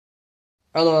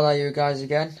Hello there you guys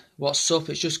again. What's up?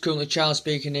 It's just currently Charles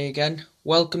speaking here again.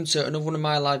 Welcome to another one of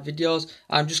my live videos.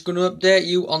 I'm just going to update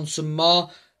you on some more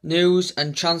news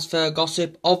and transfer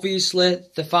gossip. Obviously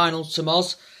the final tomorrow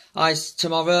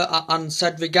and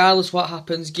said regardless what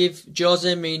happens, give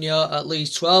Jose Mourinho at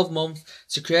least 12 months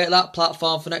to create that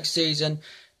platform for next season.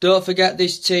 Don't forget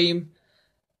this team,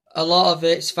 a lot of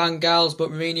it's fangirls,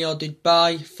 but Mourinho did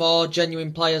buy 4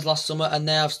 genuine players last summer and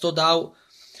they have stood out.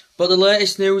 But the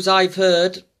latest news I've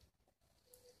heard,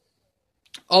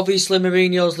 obviously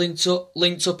Mourinho's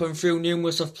linked up and threw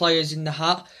numerous of players in the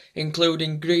hat,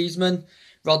 including Griezmann,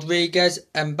 Rodriguez,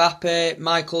 Mbappe,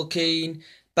 Michael Keane,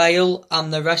 Bale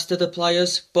and the rest of the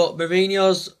players. But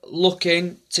Mourinho's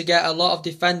looking to get a lot of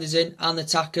defenders in and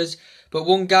attackers. But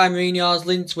one guy Mourinho's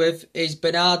linked with is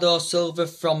Bernardo Silva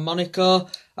from Monaco.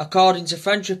 According to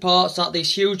French reports, that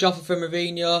this huge offer from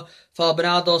Mourinho for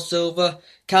Bernardo Silva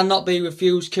cannot be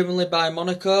refused currently by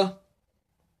Monaco.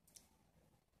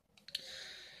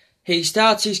 He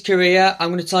started his career, I'm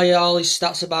going to tell you all his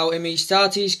stats about him. He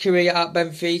started his career at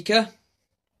Benfica,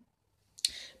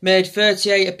 made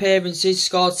 38 appearances,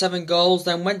 scored 7 goals,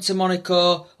 then went to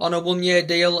Monaco on a 1-year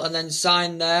deal and then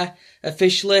signed there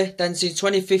officially. Then since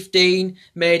 2015,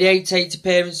 made 88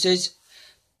 appearances,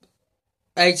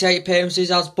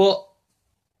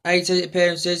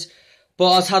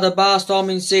 but has had a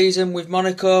bar-storming season with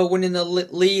Monaco winning the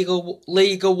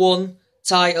Liga 1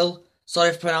 title. Sorry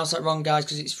if I pronounced that wrong, guys,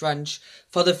 because it's French.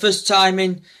 For the first time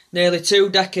in nearly 2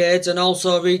 decades, and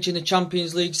also reaching the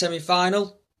Champions League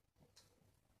semi-final.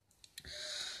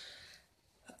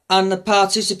 And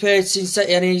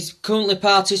he's currently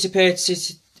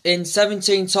participated in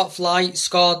 17 top flight,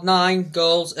 scored 9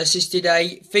 goals, assisted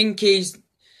 8. Think he's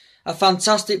a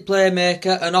fantastic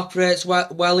playmaker and operates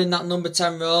well in that number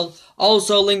 10 role.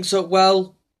 Also links up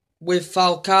well with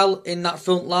Falcao in that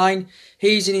front line.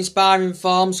 He's in inspiring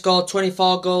form, scored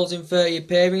 24 goals in 30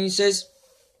 appearances.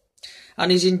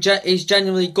 And he's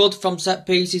genuinely good from set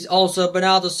pieces. Also,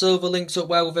 Bernardo Silva links up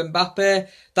well with Mbappe.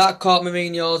 That caught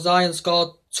Mourinho's eye and scored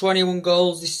 21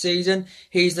 goals this season.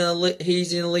 He's in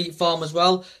elite form as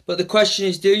well. But the question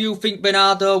is, do you think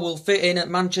Bernardo will fit in at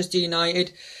Manchester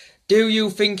United? Do you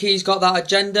think he's got that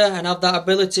agenda and have that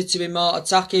ability to be more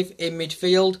attacking in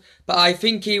midfield? But I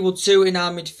think he would suit in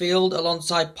our midfield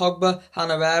alongside Pogba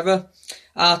and Herrera,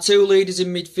 our 2 leaders in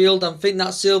midfield, and think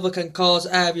that Silva can cause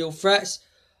aerial threats,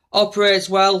 operates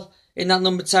well in that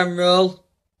number 10 role,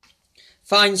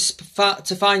 find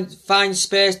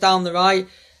space down the right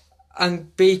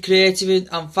and be creative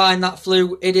and find that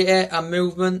fluidity and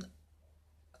movement.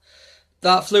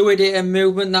 That fluidity and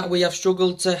movement that we have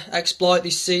struggled to exploit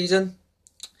this season.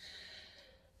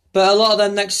 But a lot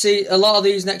of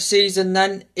these next season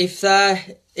then, if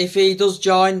he does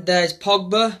join, there's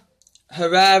Pogba,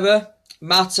 Herrera,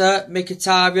 Mata,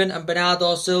 Mkhitaryan and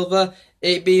Bernardo Silva.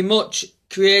 It'd be much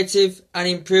creative and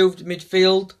improved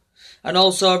midfield. And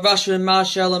also Rashford and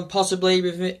Martial and possibly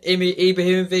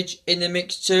Ibrahimovic in the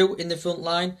mix too, in the front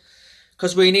line.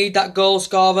 Because we need that goal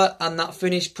scorer and that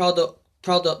finished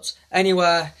product.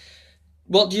 Anyway,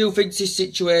 what do you think of this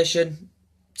situation?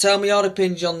 Tell me your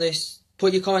opinion on this.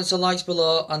 Put your comments and likes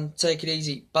below and take it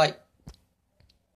easy. Bye.